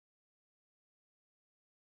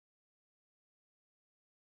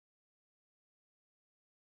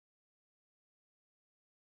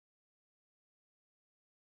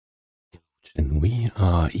And we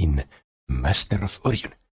are in Master of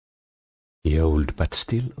Orion. The old but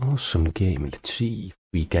still awesome game. Let's see if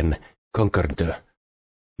we can conquer the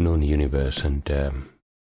known universe and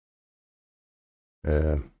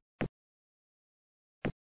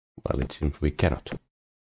well, it seems we cannot.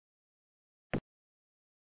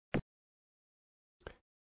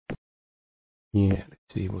 Yeah,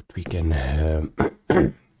 let's see what we can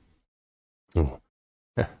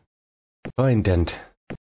find and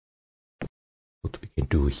what we can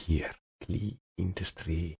do here. Clean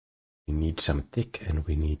industry. We need some tech and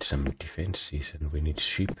we need some defenses and we need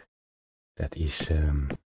ship. That is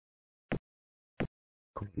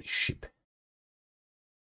colony ship.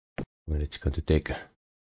 Well, it's going to take a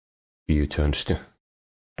few turns to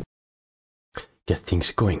get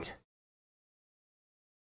things going.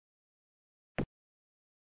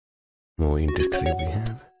 More industry we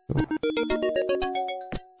have. Oh.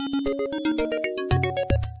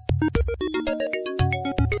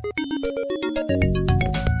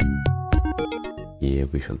 Yeah,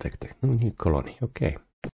 we shall take the new colony. Okay.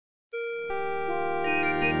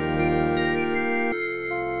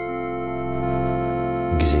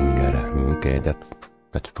 Okay,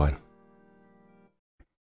 that's fine.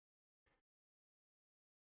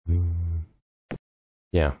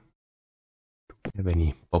 Yeah. Do we have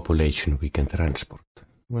any population we can transport?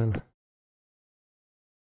 Well,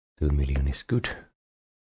 2 million is good.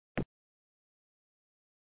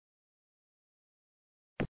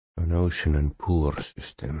 An ocean and poor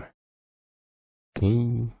system.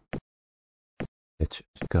 Okay. Let's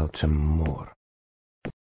scout some more. I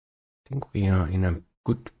think we are in a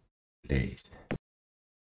good place.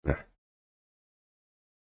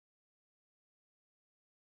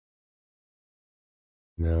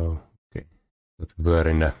 No, okay. But we're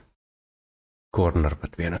in a corner,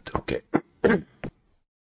 but we are not okay.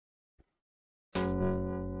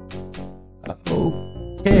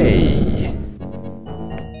 Okay.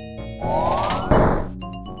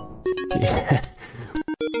 Yeah.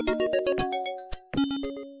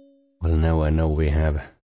 Well, now I know we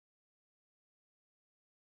have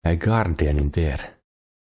a guardian in there.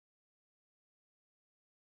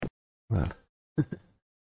 Well.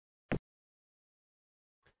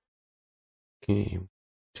 Okay.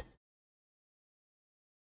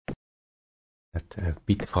 That a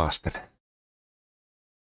bit faster.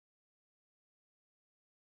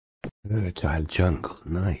 Fertile jungle,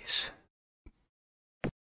 nice.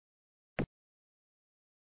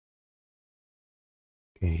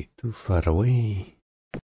 Okay, too far away.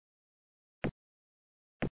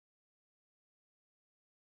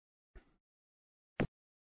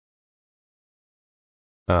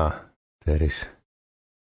 Ah, there is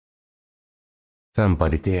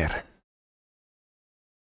somebody there.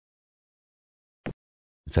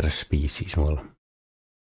 Other species, well,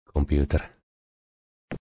 computer.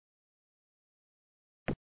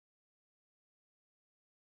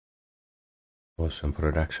 Awesome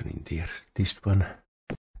production in there. This one.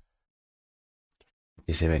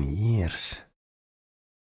 7 years.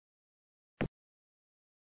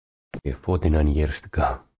 We have 49 years to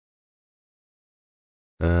go.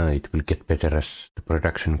 It will get better as the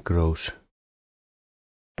production grows.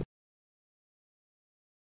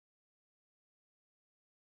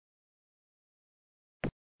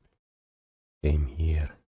 Same here.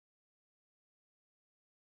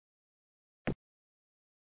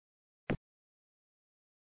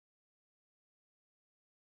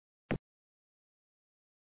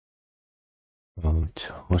 Oh, it's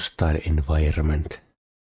hostile environment.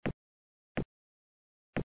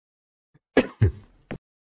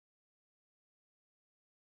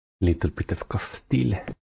 Little bit of cough still,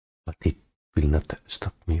 but it will not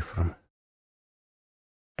stop me from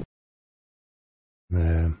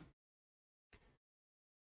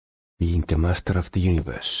being the master of the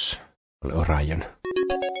universe, Orion.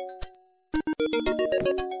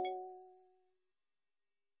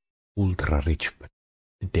 Ultra rich but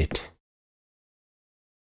dead.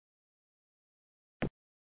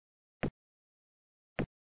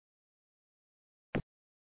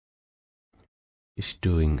 Is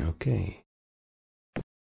doing okay.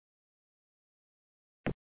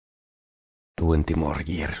 20 more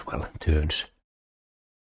years, well, turns.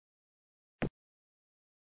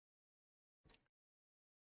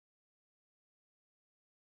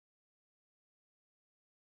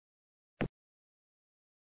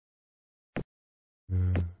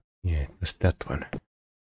 Yeah, it was that one.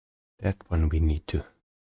 That one we need to.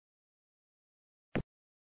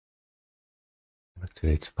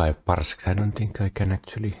 Actually, it's 5 parsecs. I don't think I can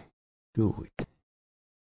actually do it.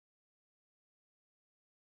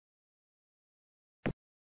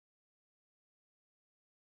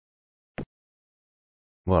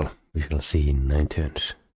 Well, we shall see in 9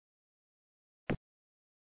 turns.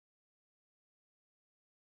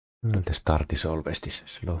 Well, the start is always this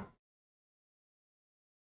slow.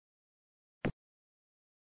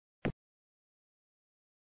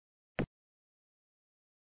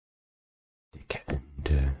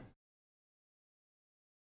 And,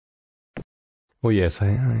 oh yes,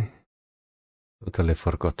 I totally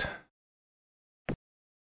forgot.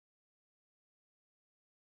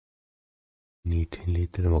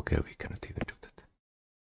 Need okay, we cannot even do that.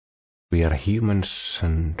 We are humans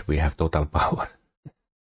and we have total power.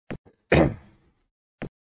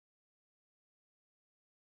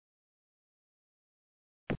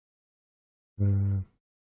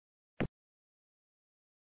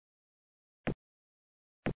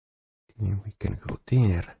 We can go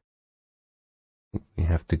there. We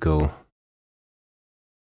have to go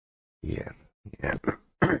here. Yeah.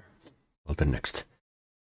 Well, the next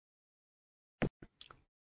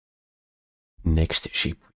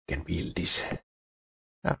ship we can build is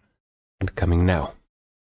and coming now.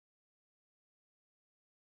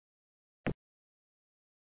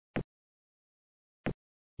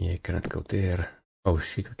 Yeah, cannot go there. Oh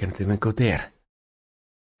shit, we cannot even go there.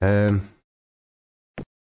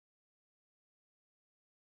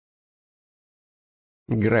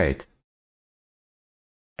 Great.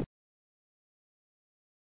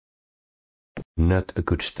 Not a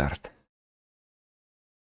good start.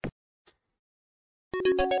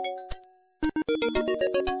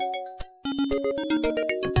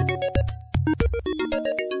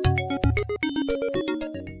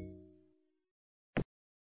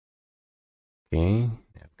 Okay,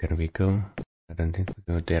 now can we go? I don't think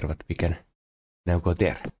we go there, but we can now go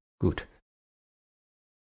there. Good.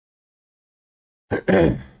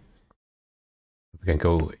 We can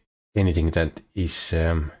go anything that is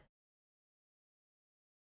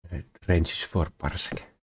range is 4 parsec.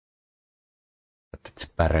 But it's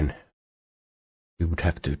barren. We would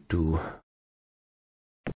have to do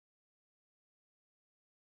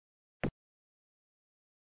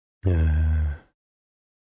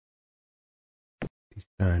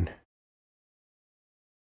design.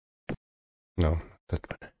 No, that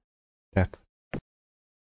one. That.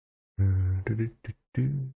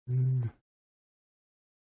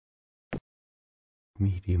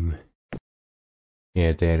 Medium.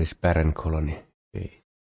 Yeah, there is barren colony. Okay.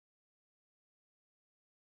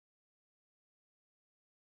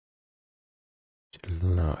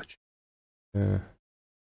 Large.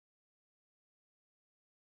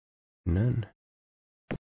 None.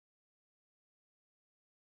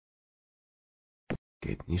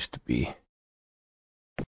 Okay, it needs to be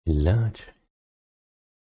large.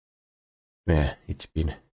 Yeah, it's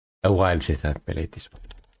been a while since I played this one.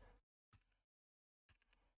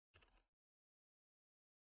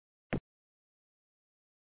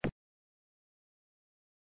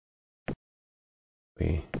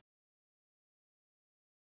 We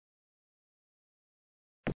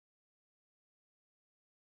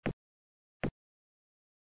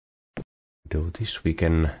do this, we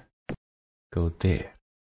can go there.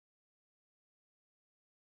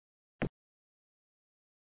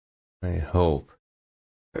 I hope.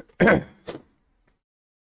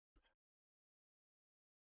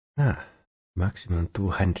 Maximum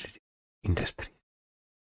 200 industry.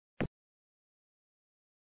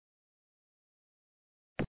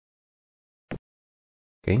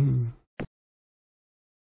 Okay.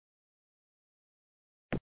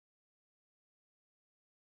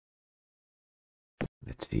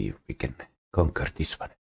 Let's see if we can conquer this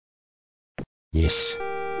one. Yes.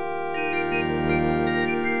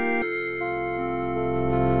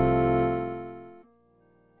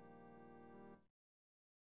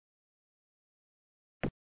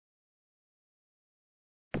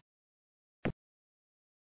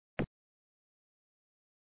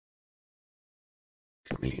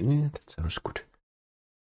 Yeah, that sounds good.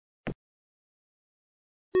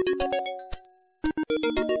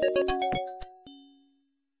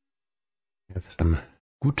 We have some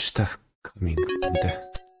good stuff coming from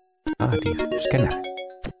the audio scanner.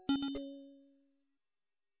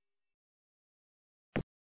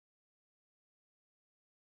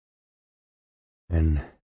 And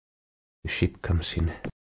the ship comes in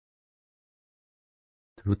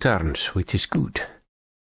 2 turns, which is good.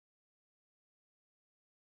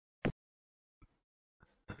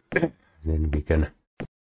 Then we can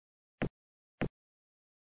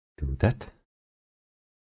do that.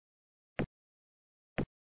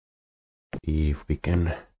 See if we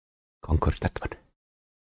can conquer that one.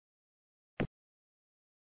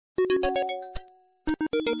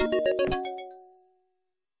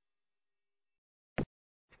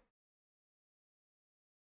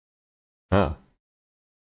 Ah.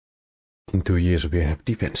 In 2 years we have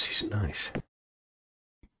defenses. Nice.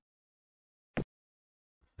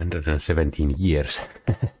 117 years.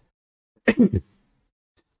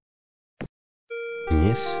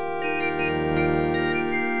 Yes.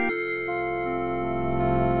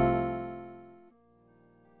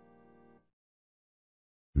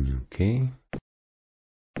 Okay.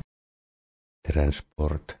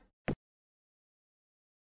 Transport.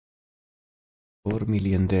 4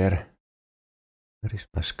 million there. Where is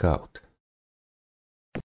my scout?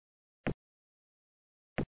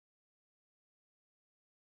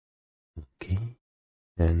 Okay.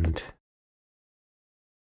 And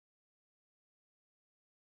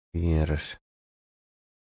here's.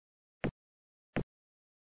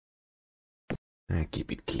 I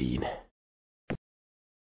keep it clean.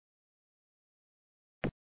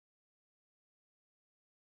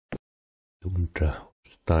 Tundra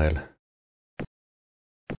style.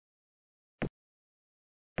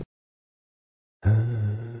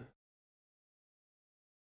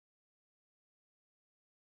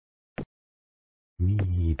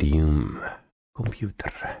 Medium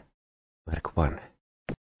computer. Mark 1.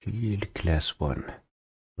 Shield class 1.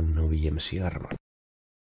 No VMC armor.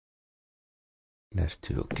 Class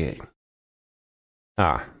 2, okay.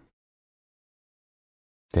 Ah.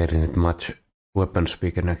 There isn't much weapons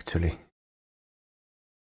we can actually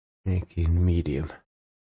make in medium.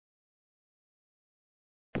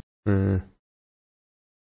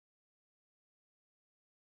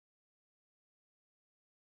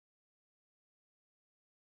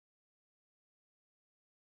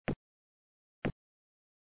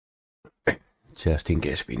 Just in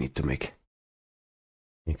case we need to make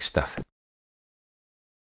stuff.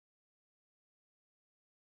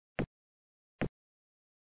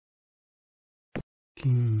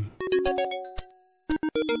 Okay.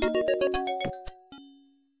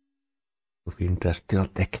 Of industrial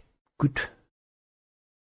tech. Good.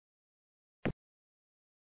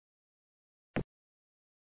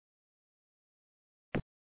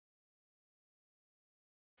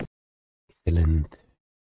 Excellent.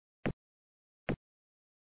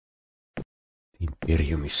 The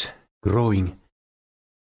Imperium is growing.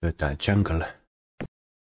 Fertile jungle.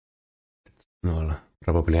 I'll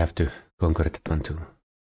probably have to conquer that one too.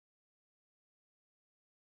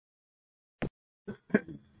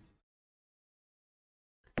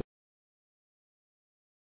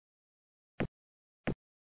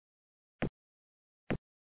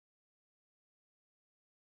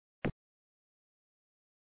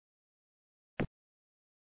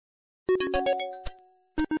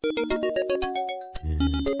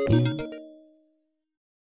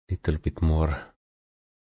 Little bit more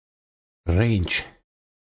range.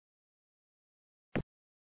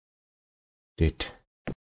 Dead.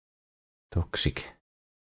 Toxic.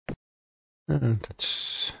 And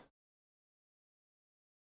that's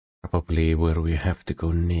probably where we have to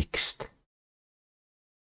go next.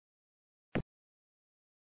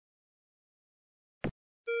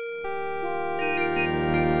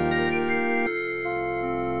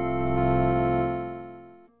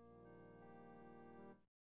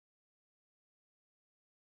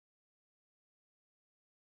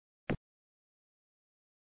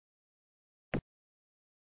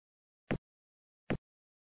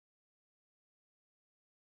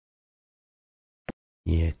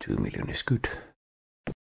 Yeah, 2 million is good.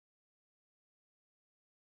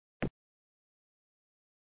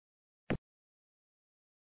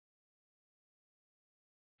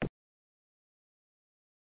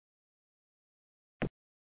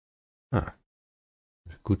 Ah,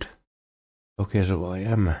 good. Okay, so I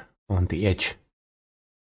am on the edge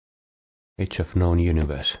of known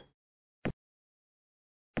universe.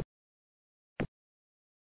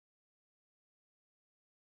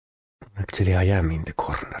 Actually, I am in the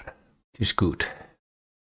corner. It is good.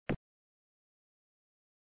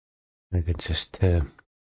 I can just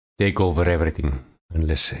take over everything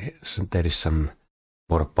unless there is some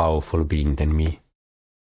more powerful being than me.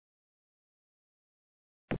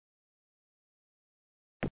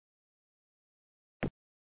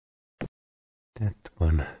 That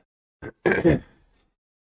one.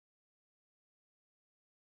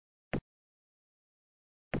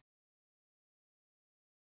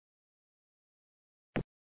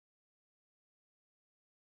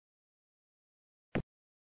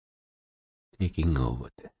 Taking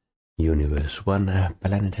over the universe one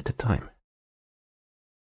planet at a time.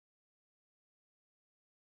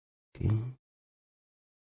 Okay.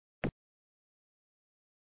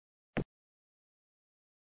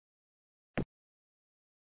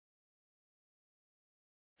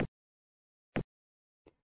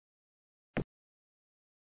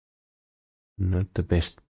 Not the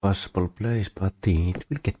best possible place, but it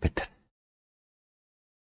will get better.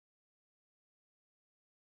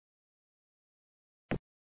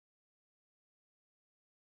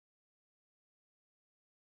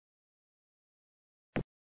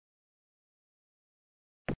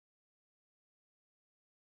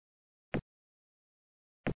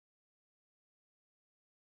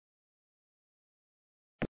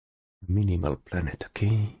 Minimal planet,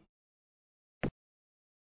 okay.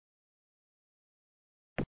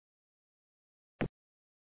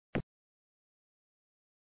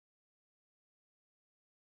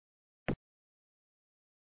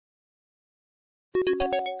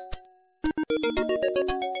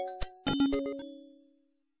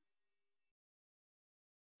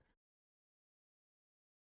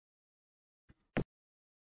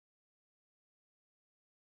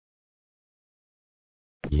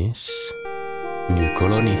 Yes. New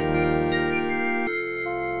colony.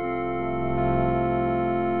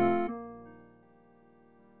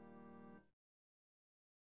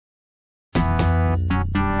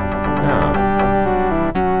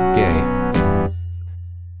 Okay.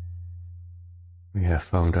 We have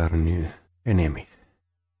found our new enemy.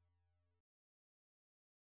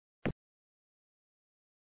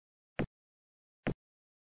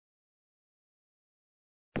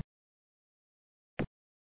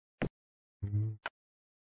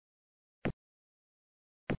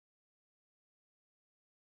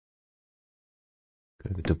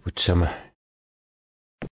 Going to put some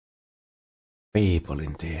people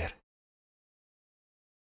in there.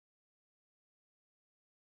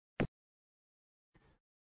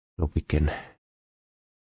 So we can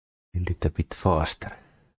build it a bit faster.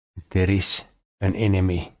 There is an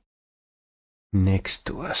enemy next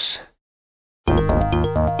to us.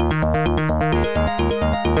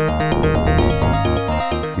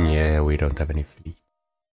 Yeah, we don't have any fleet.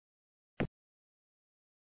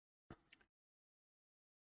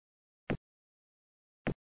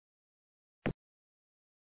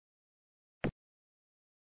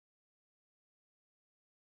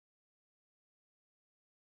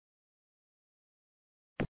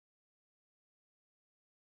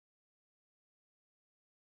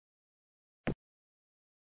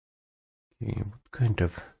 Okay, what kind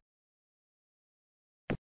of...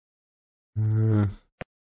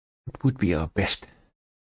 what would be our best?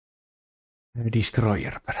 A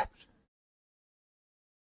destroyer, perhaps.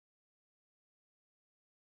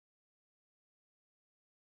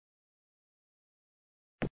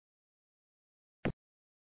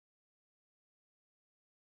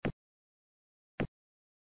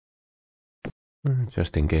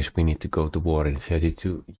 Just in case we need to go to war in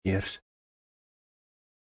 32 years.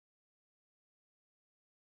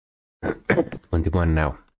 21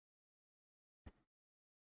 now.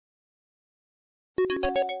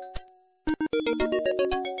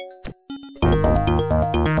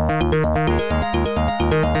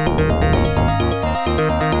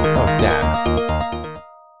 Oh, damn.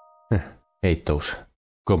 Hate those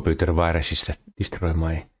computer viruses that destroy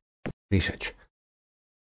my research.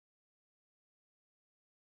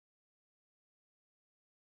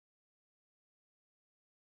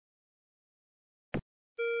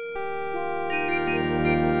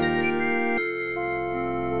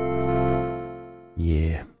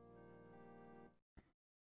 Yeah.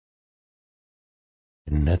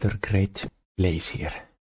 Another great place here.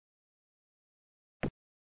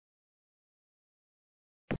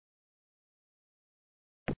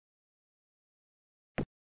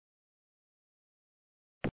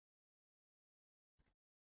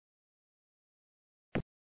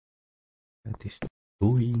 That is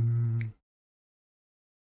doing.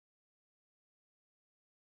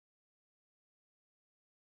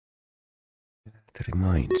 That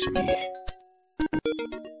reminds me.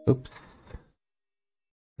 Oops.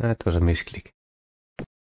 That was a misclick.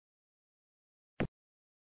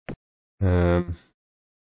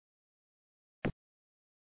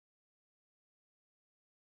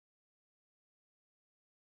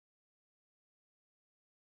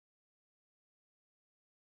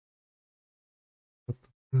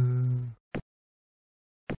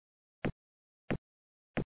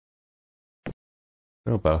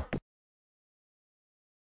 Oh well.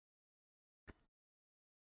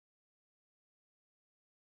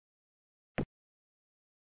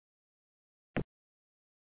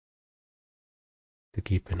 To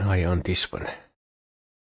keep an eye on this one.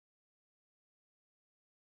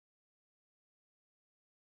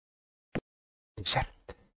 Insert.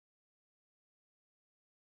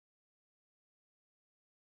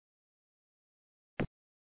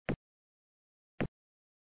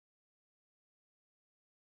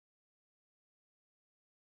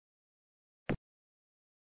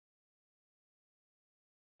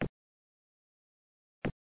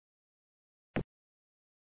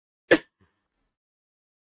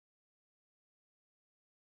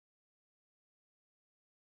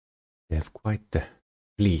 They have quite the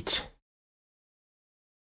fleets.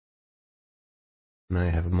 And I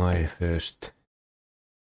have my first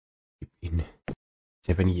ship in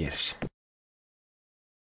 7 years.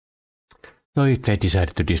 So if they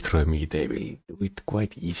decide to destroy me, they will do it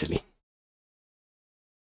quite easily.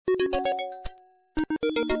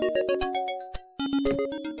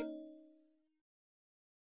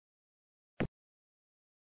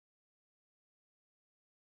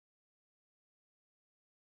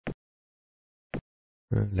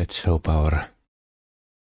 Let's hope our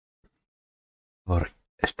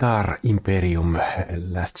Star Imperium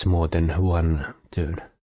lasts more than one turn.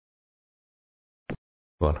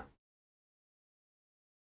 Well,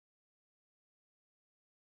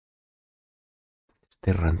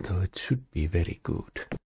 Terranto, it should be very good.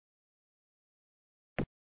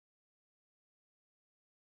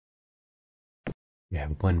 We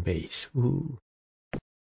have one base. Woo.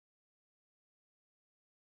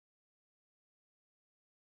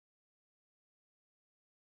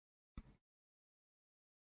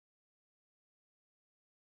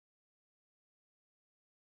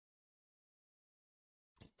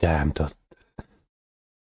 Damn, that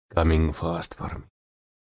coming fast for me.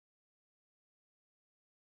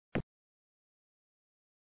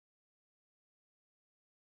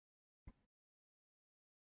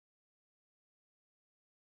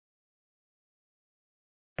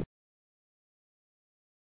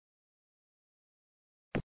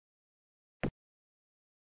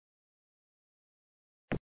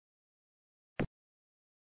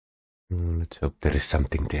 Let's hope there is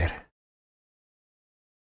something there.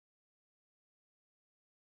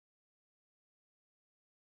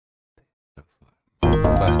 Move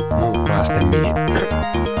fast and me.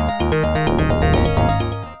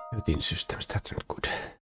 13 systems, that's not good.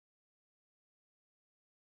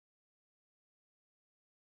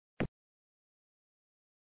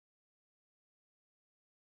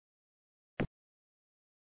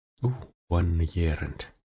 Ooh, 1 year and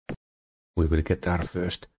we will get our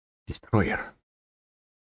first destroyer.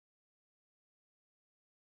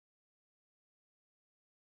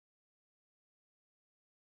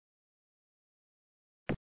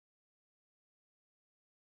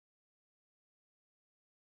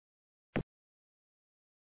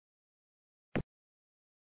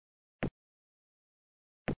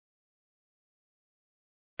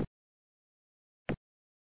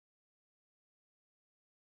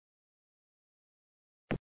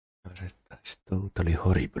 That's totally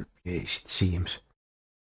horrible place, it seems.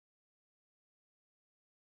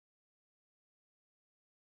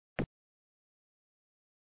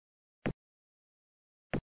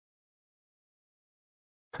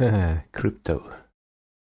 Crypto.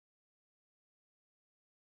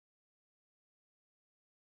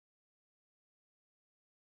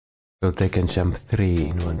 So they can jump 3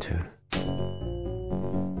 in 1 turn.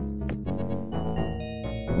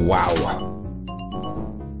 Wow.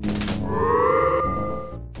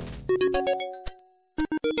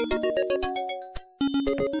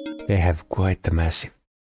 They have quite a massive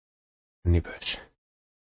universe,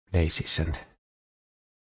 places and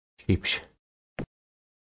ships.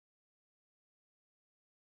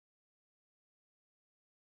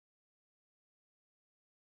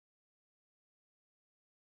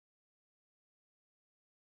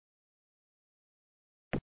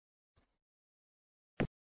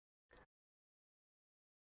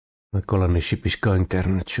 My colony ship is going there,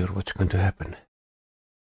 I'm not sure what's going to happen.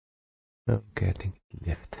 Okay, I think it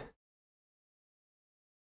left.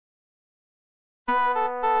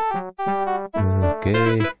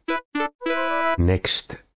 Okay.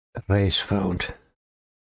 Next race found.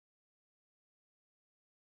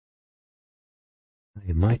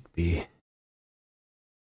 I might be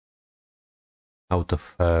out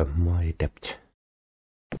of my depth.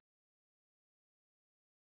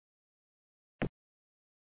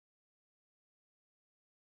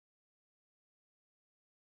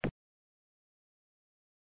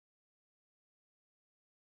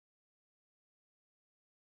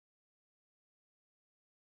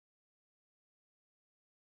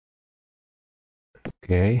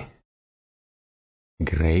 Okay.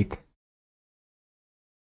 Great.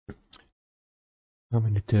 How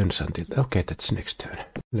many turns until... Okay, that's next turn.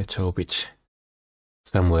 Let's hope it's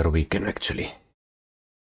somewhere we can actually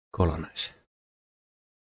colonize.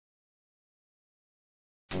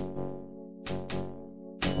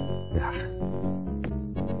 Yeah.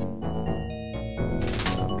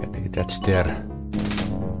 Okay, that's their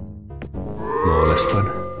smallest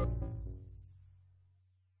one.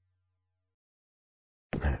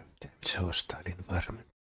 It's a hostile environment.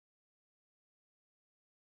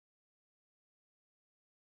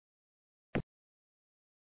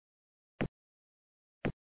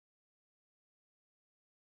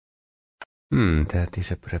 That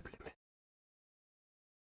is a problem.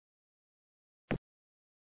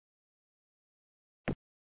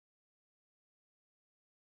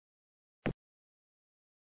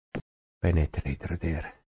 Penetrator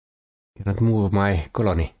there. Cannot move my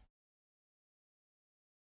colony.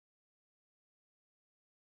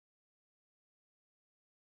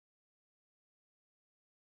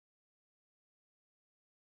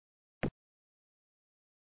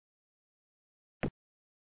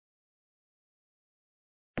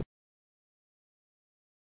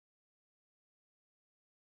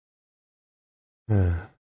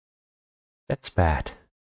 That's bad.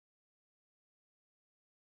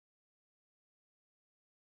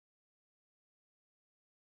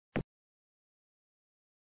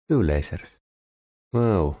 Two lasers.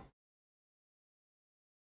 Wow.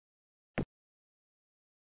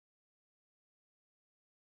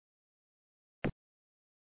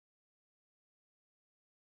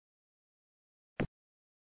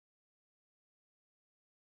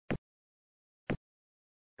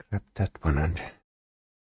 Grab that one and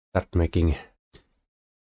start making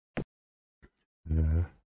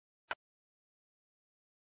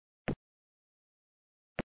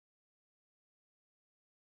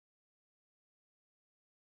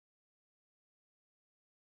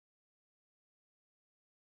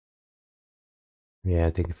yeah,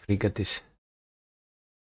 I think frigate is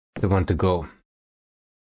the one to go.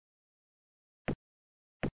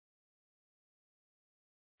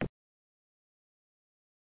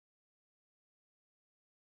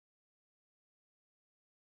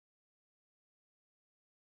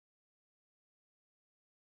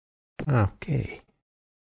 Okay.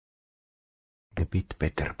 A bit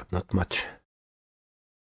better, but not much.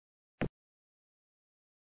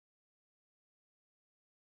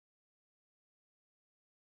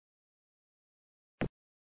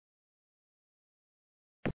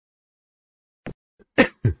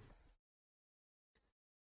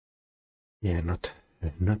 Yeah,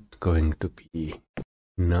 not going to be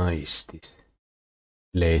nice, this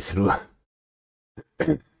playthrough.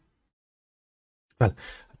 Well,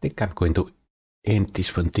 I think I'm going to end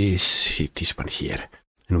this one here.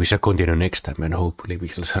 And we shall continue next time and hopefully we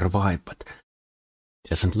shall survive, but it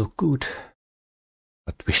doesn't look good.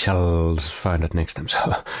 But we shall find out next time,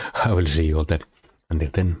 so I will see you all then. Until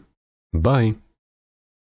then, bye!